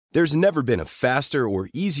There's never been a faster or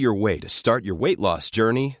easier way to start your weight loss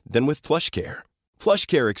journey than with PlushCare.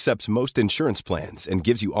 PlushCare accepts most insurance plans and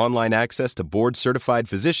gives you online access to board-certified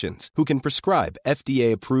physicians who can prescribe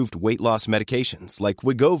FDA-approved weight loss medications like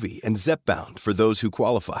Wegovy and Zepbound for those who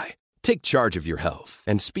qualify. Take charge of your health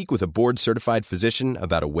and speak with a board-certified physician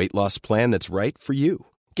about a weight loss plan that's right for you.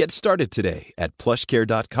 Get started today at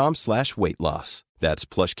plushcare.com/weight loss. That's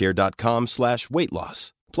plushcare.com/weight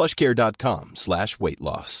loss. plushcare.com/weight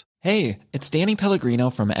loss. Hey, it's Danny Pellegrino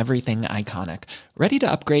from Everything Iconic. Ready to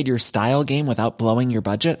upgrade your style game without blowing your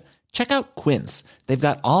budget? Check out Quince. They've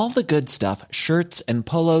got all the good stuff, shirts and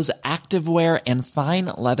polos, activewear, and fine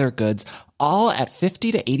leather goods, all at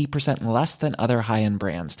 50 to 80% less than other high-end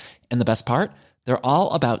brands. And the best part? They're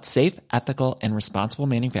all about safe, ethical, and responsible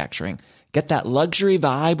manufacturing. Get that luxury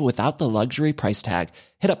vibe without the luxury price tag.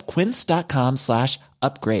 Hit up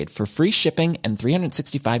quince.com/upgrade for free shipping and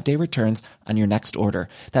 365-day returns on your next order.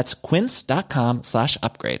 That's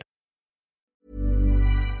quince.com/upgrade.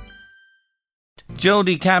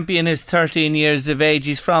 Jody Campion is 13 years of age.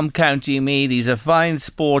 He's from County Meath. He's a fine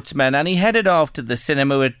sportsman, and he headed off to the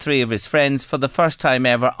cinema with 3 of his friends for the first time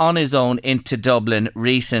ever on his own into Dublin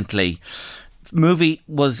recently. The movie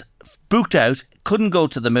was booked out, couldn't go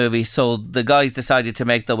to the movie, so the guys decided to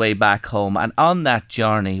make their way back home. And on that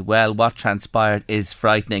journey, well, what transpired is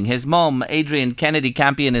frightening. His mum, Adrian Kennedy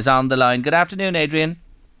Campion, is on the line. Good afternoon, Adrian.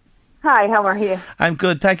 Hi, how are you? I'm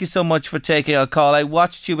good. Thank you so much for taking our call. I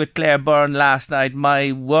watched you with Claire Byrne last night.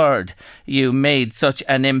 My word, you made such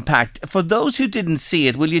an impact. For those who didn't see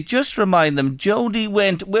it, will you just remind them, Jody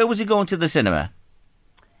went, where was he going to the cinema?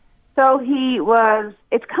 So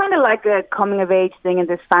it's kind of like a coming of age thing in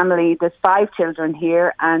this family. There's 5 children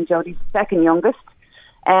here, and Jody's the second youngest.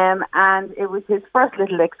 And it was his first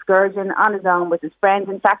little excursion on his own with his friends.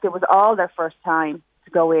 In fact, it was all their first time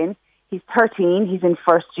to go in. He's 13, he's in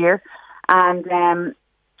first year. And,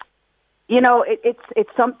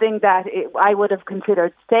 it's something that I would have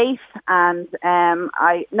considered safe. And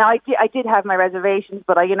I did have my reservations,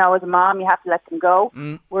 but as a mom, you have to let them go.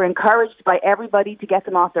 We're encouraged by everybody to get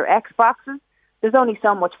them off their Xboxes. There's only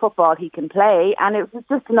so much football he can play, and it was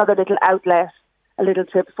just another little outlet, a little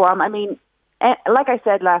trip for him. I mean, like I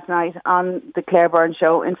said last night on the Claire Byrne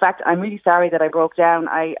show, in fact, I'm really sorry that I broke down.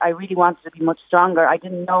 I really wanted to be much stronger. I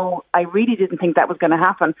really didn't think that was going to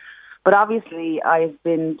happen. But obviously, I've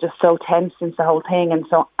been just so tense since the whole thing, and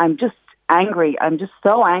so I'm just angry. I'm just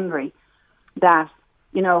so angry that,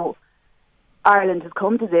 Ireland has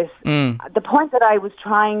come to this. The point that I was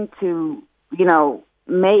trying to,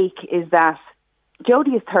 make is that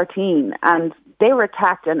Jody is 13, and they were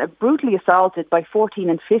attacked and brutally assaulted by 14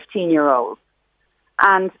 and 15-year-olds.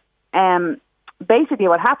 And basically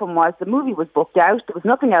what happened was the movie was booked out. There was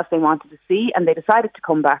nothing else they wanted to see, and they decided to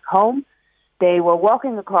come back home. They were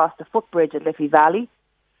walking across the footbridge at Liffey Valley.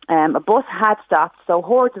 A bus had stopped, so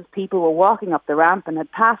hordes of people were walking up the ramp and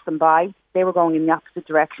had passed them by. They were going in the opposite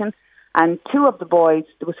direction. And 2 of the boys,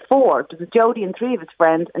 there was 4, there was Jody and 3 of his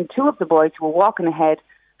friends, and 2 of the boys who were walking ahead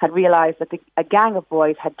had realised that a gang of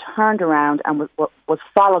boys had turned around and was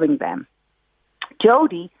following them.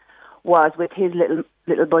 Jody was with his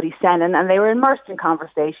little buddy Senan, and they were immersed in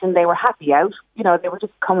conversation. They were happy out. They were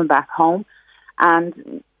just coming back home.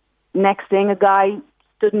 And next thing, a guy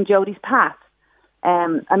stood in Jody's path.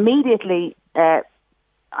 Immediately, I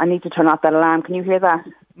need to turn off that alarm. Can you hear that?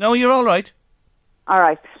 No, you're all right. All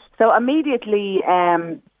right. So immediately,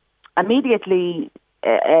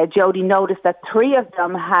 Jody noticed that 3 of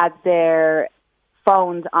them had their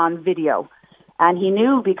phones on video. And he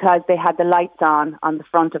knew because they had the lights on the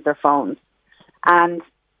front of their phones. And,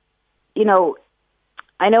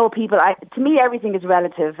 I know people, to me, everything is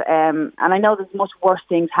relative. And I know there's much worse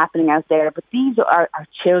things happening out there, but these are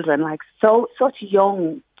children, such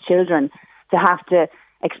young children, to have to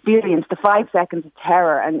experience the 5 seconds of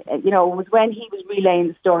terror. And, it was when he was relaying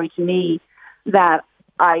the story to me that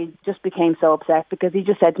I just became so upset, because he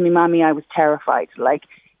just said to me, "Mommy, I was terrified."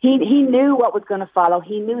 He knew what was going to follow.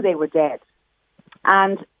 He knew they were dead.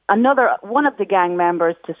 And one of the gang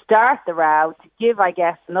members, to start the row, to give, I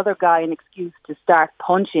guess, another guy an excuse to start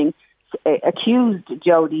punching, accused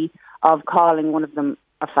Jody of calling one of them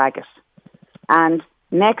a faggot. And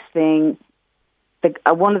next thing,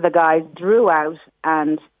 one of the guys drew out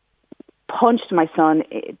and punched my son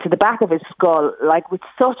to the back of his skull, with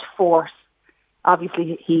such force.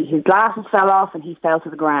 Obviously, his glasses fell off and he fell to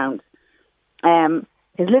the ground.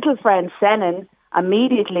 His little friend Senan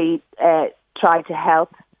immediately tried to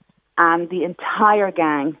help, and the entire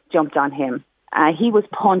gang jumped on him. He was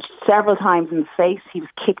punched several times in the face. He was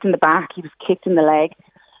kicked in the back. He was kicked in the leg.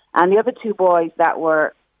 And the other 2 boys that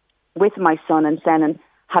were with my son and Senan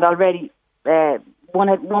had already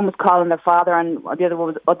one was calling their father, and the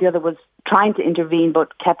other was trying to intervene,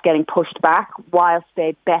 but kept getting pushed back whilst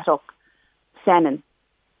they bet up Senan,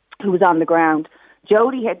 who was on the ground.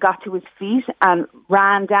 Jody had got to his feet and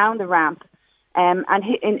ran down the ramp.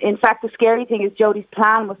 In fact, the scary thing is Jody's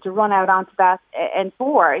plan was to run out onto that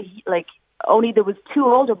N4. Only there was two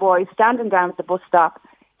older boys standing down at the bus stop.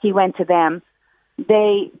 He went to them.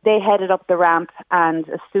 They headed up the ramp, and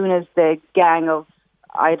as soon as the gang of,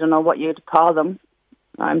 I don't know what you'd call them,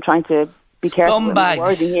 I'm trying to be careful with the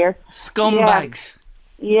wording here. Scumbags.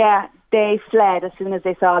 Yeah, they fled as soon as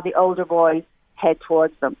they saw the older boys head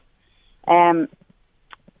towards them.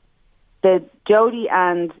 The Jody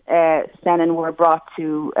and Senan were brought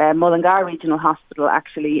to Mullingar Regional Hospital,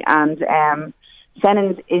 actually, and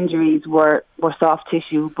Senan's injuries were soft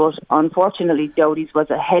tissue, but unfortunately Jody's was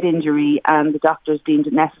a head injury, and the doctors deemed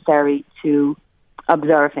it necessary to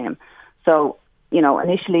observe him. So,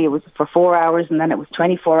 initially it was for 4 hours, and then it was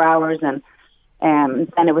 24 hours, and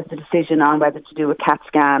then it was the decision on whether to do a CAT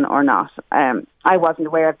scan or not. I wasn't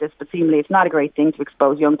aware of this, but seemingly it's not a great thing to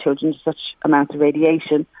expose young children to such amounts of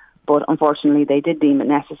radiation, but unfortunately they did deem it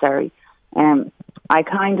necessary. I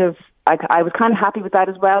was kind of happy with that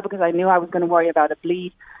as well, because I knew I was going to worry about a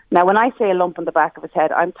bleed. Now, when I say a lump on the back of his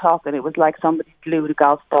head, I'm talking it was like somebody glued a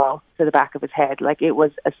golf ball to the back of his head. Like, it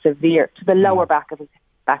was a severe, to the lower back of his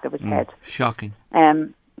head. Shocking.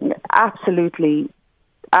 Absolutely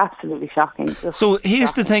shocking. Just so here's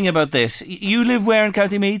shocking. the thing about this. You live where in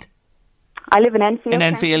County Meath? I live in Enfield. In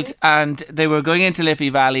Enfield, and they were going into Liffey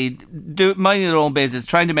Valley, minding their own business,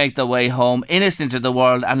 trying to make their way home, innocent of the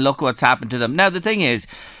world, and look what's happened to them. Now, the thing is,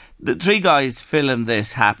 the three guys filmed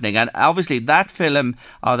this happening, and obviously that film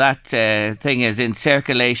or that thing is in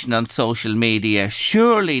circulation on social media.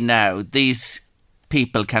 Surely now these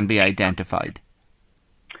people can be identified.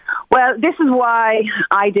 Well, this is why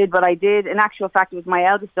I did what I did. In actual fact, it was my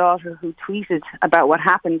eldest daughter who tweeted about what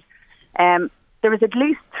happened. There was at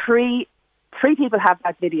least three people have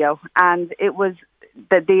that video, and it was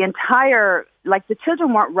the entire, the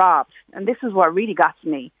children weren't robbed, and this is what really got to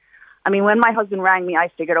me. I mean, when my husband rang me, I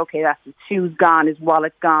figured, okay, that's his shoes gone, his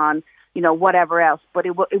wallet's gone, whatever else. But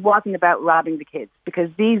it wasn't about robbing the kids, because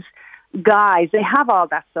these guys, they have all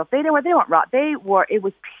that stuff. They weren't robbed. It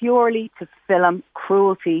was purely to film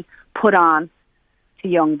cruelty put on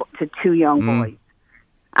to two young boys.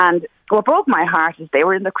 And what broke my heart is they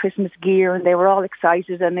were in their Christmas gear and they were all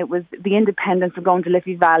excited, and it was the independence of going to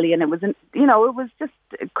Liffey Valley, and it was, it was just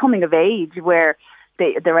coming of age where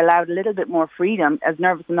they're allowed a little bit more freedom. As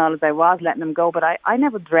nervous and all as I was letting them go, but I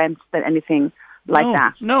never dreamt that anything like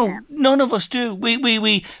that. No, none of us do.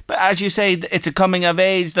 But as you say, it's a coming of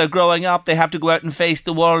age. They're growing up. They have to go out and face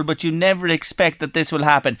the world. But you never expect that this will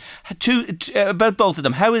happen. About both of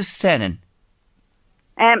them, how is Senan?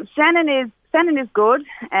 Senan is good.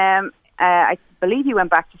 I believe he went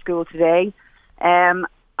back to school today.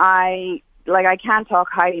 I can't talk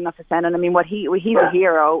highly enough of Senan. I mean, he's a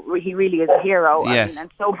hero. He really is a hero. Yes. And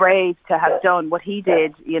so brave to have done what he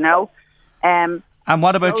did, And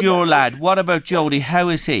what about your lad? What about Jody? How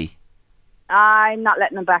is he? I'm not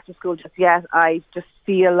letting him back to school just yet. I just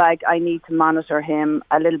feel like I need to monitor him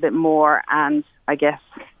a little bit more, and I guess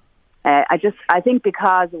I think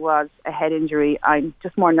because it was a head injury, I'm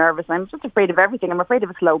just more nervous. I'm just afraid of everything. I'm afraid of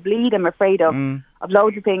a slow bleed. I'm afraid of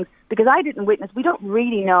loads of things, because I didn't witness. We don't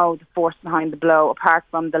really know the force behind the blow, apart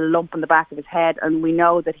from the lump on the back of his head, and we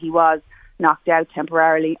know that he was knocked out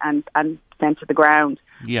temporarily and sent to the ground.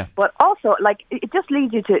 Yeah. But also, it just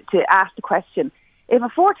leads you to ask the question: if a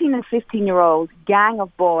 14 and 15-year-old gang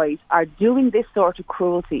of boys are doing this sort of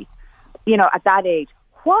cruelty, at that age,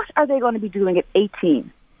 what are they going to be doing at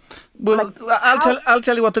 18? Well, I'll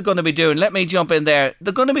tell you what they're going to be doing. Let me jump in there.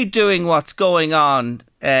 They're going to be doing what's going on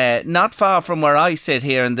not far from where I sit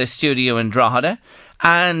here in this studio in Drogheda,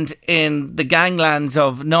 and in the ganglands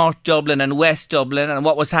of North Dublin and West Dublin, and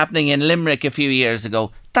what was happening in Limerick a few years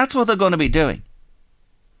ago. That's what they're going to be doing.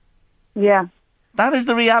 Yeah. That is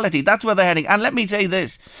the reality. That's where they're heading. And let me say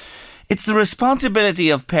this. It's the responsibility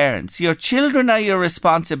of parents. Your children are your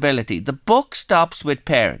responsibility. The buck stops with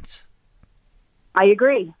parents. I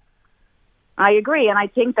agree. And I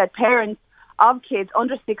think that parents of kids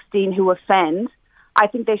under 16 who offend, I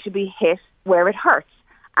think they should be hit where it hurts.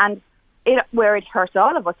 And where it hurts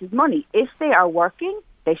all of us is money. If they are working,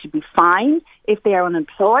 they should be fined. If they are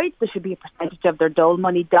unemployed, there should be a percentage of their dole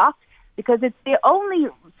money docked, because they only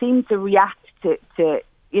seem to react to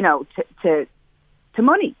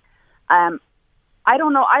money. I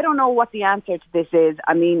don't know what the answer to this is.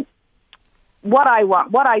 I mean, what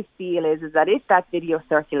I feel is that if that video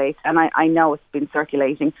circulates, and I know it's been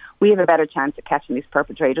circulating, we have a better chance of catching these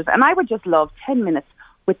perpetrators. And I would just love 10 minutes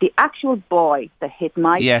with the actual boy that hit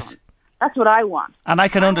my son. That's what I want. And I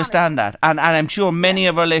can understand that. And I'm sure many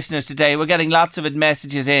of our listeners today, we're getting lots of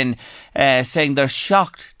messages in saying they're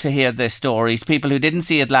shocked to hear this story. People who didn't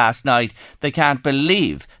see it last night, they can't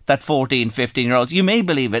believe that 14, 15-year-olds, you may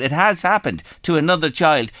believe it has happened to another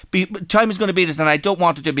child. Time is going to beat us, and I don't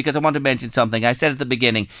want to because I want to mention something. I said at the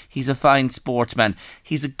beginning, he's a fine sportsman.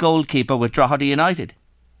 He's a goalkeeper with Drogheda United.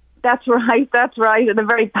 That's right. And a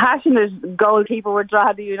very passionate goalkeeper with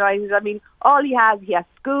Drogheda United. I mean, all he has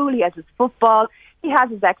school, he has his football, he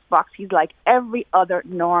has his Xbox. He's like every other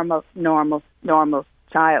normal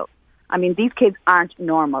child. I mean, these kids aren't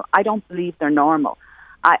normal. I don't believe they're normal.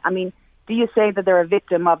 I mean, do you say that they're a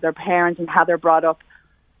victim of their parents and how they're brought up?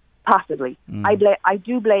 Possibly. I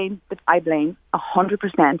blame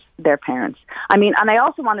 100% their parents. I mean, and I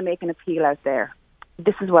also want to make an appeal out there.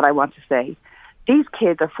 This is what I want to say. These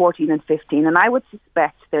kids are 14 and 15, and I would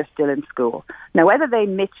suspect they're still in school. Now, whether they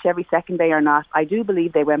mitch every second day or not, I do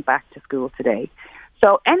believe they went back to school today.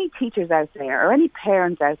 So any teachers out there or any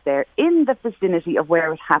parents out there in the vicinity of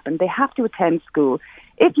where it happened, they have to attend school.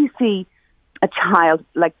 If you see a child,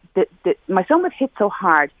 like my son was hit so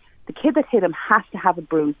hard, the kid that hit him has to have a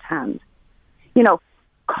bruised hand. You know,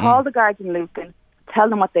 call the guards in Lucan, tell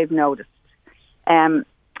them what they've noticed.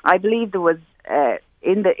 I believe there was...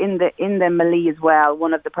 In the melee as well,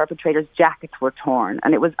 one of the perpetrators' jackets were torn,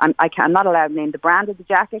 and it was I'm not allowed to name the brand of the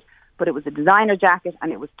jacket, but it was a designer jacket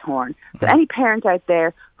and it was torn. So any parent out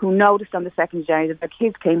there who noticed on the 2nd of January that their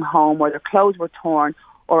kids came home or their clothes were torn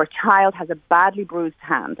or a child has a badly bruised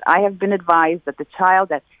hand, I have been advised that the child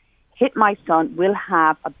that hit my son will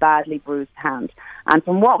have a badly bruised hand. And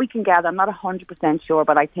from what we can gather, I'm not 100% sure,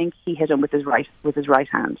 but I think he hit him with his right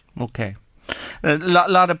hand. Okay. A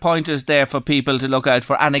lot of pointers there for people to look out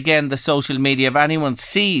for. And again, the social media, if anyone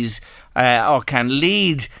sees or can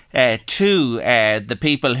lead to the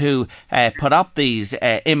people who put up these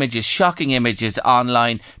images, shocking images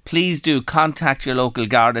online, please do contact your local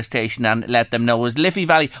Garda station and let them know. It was Liffey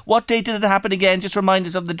Valley. What date did it happen again? Just remind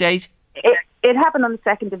us of the date. It happened on the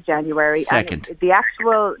 2nd of January. 2nd. And the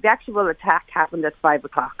actual attack happened at 5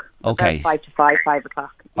 o'clock. Okay. 5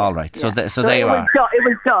 o'clock. All right. Yeah. So there you are.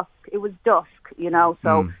 It was dusk, you know,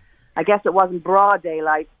 so I guess it wasn't broad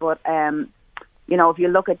daylight, but, you know, if you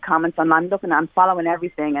look at comments, I'm following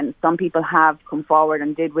everything, and some people have come forward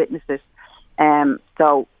and did witness it.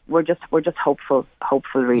 So we're just hopeful,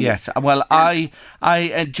 really. Yes. Well, I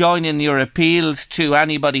join in your appeals to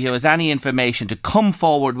anybody who has any information to come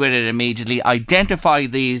forward with it immediately, identify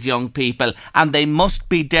these young people, and they must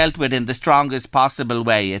be dealt with in the strongest possible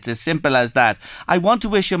way. It's as simple as that. I want to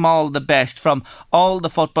wish them all the best from all the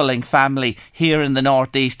footballing family here in the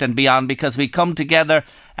Northeast and beyond, because we come together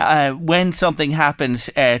when something happens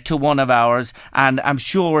to one of ours, and I'm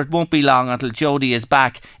sure it won't be long until Jody is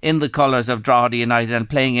back in the colours of Drogheda United and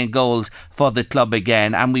playing in goals for the club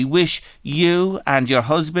again. And we wish you and your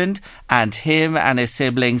husband and him and his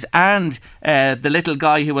siblings and the little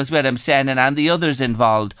guy who was with him, Senan, and the others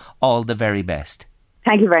involved all the very best.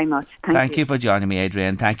 Thank you very much. Thank you for joining me,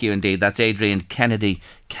 Adrian. Thank you indeed. That's Adrian Kennedy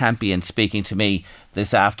Campion speaking to me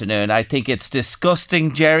this afternoon. I think it's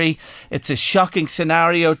disgusting, Jerry. It's a shocking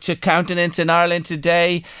scenario to countenance in Ireland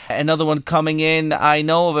today. Another one coming in. I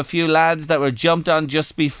know of a few lads that were jumped on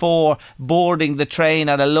just before boarding the train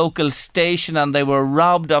at a local station, and they were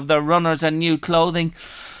robbed of their runners and new clothing.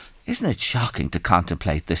 Isn't it shocking to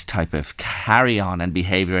contemplate this type of carry-on and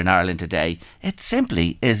behaviour in Ireland today? It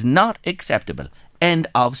simply is not acceptable. End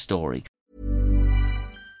of story.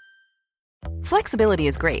 Flexibility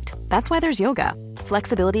is great. That's why there's yoga.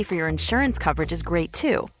 Flexibility for your insurance coverage is great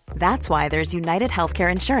too. That's why there's United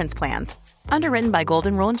Healthcare Insurance Plans. Underwritten by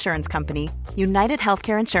Golden Rule Insurance Company, United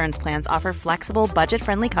Healthcare Insurance Plans offer flexible,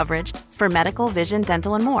 budget-friendly coverage for medical, vision,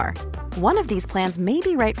 dental, and more. One of these plans may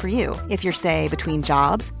be right for you if you're, say, between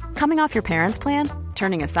jobs, coming off your parents' plan,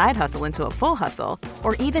 turning a side hustle into a full hustle,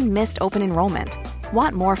 or even missed open enrollment.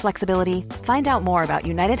 Want more flexibility? Find out more about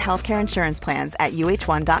United Healthcare Insurance Plans at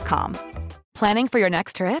uh1.com. Planning for your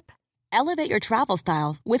next trip? Elevate your travel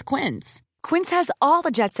style with Quince. Quince has all the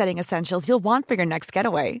jet-setting essentials you'll want for your next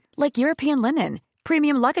getaway, like European linen,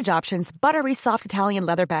 premium luggage options, buttery soft Italian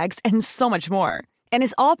leather bags, and so much more. And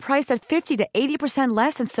is all priced at 50 to 80%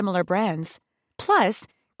 less than similar brands. Plus,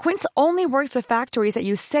 Quince only works with factories that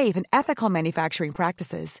use safe and ethical manufacturing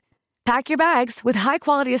practices. Pack your bags with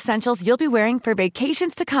high-quality essentials you'll be wearing for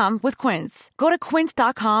vacations to come with Quince. Go to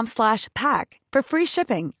quince.com/pack for free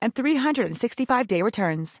shipping and 365-day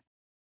returns.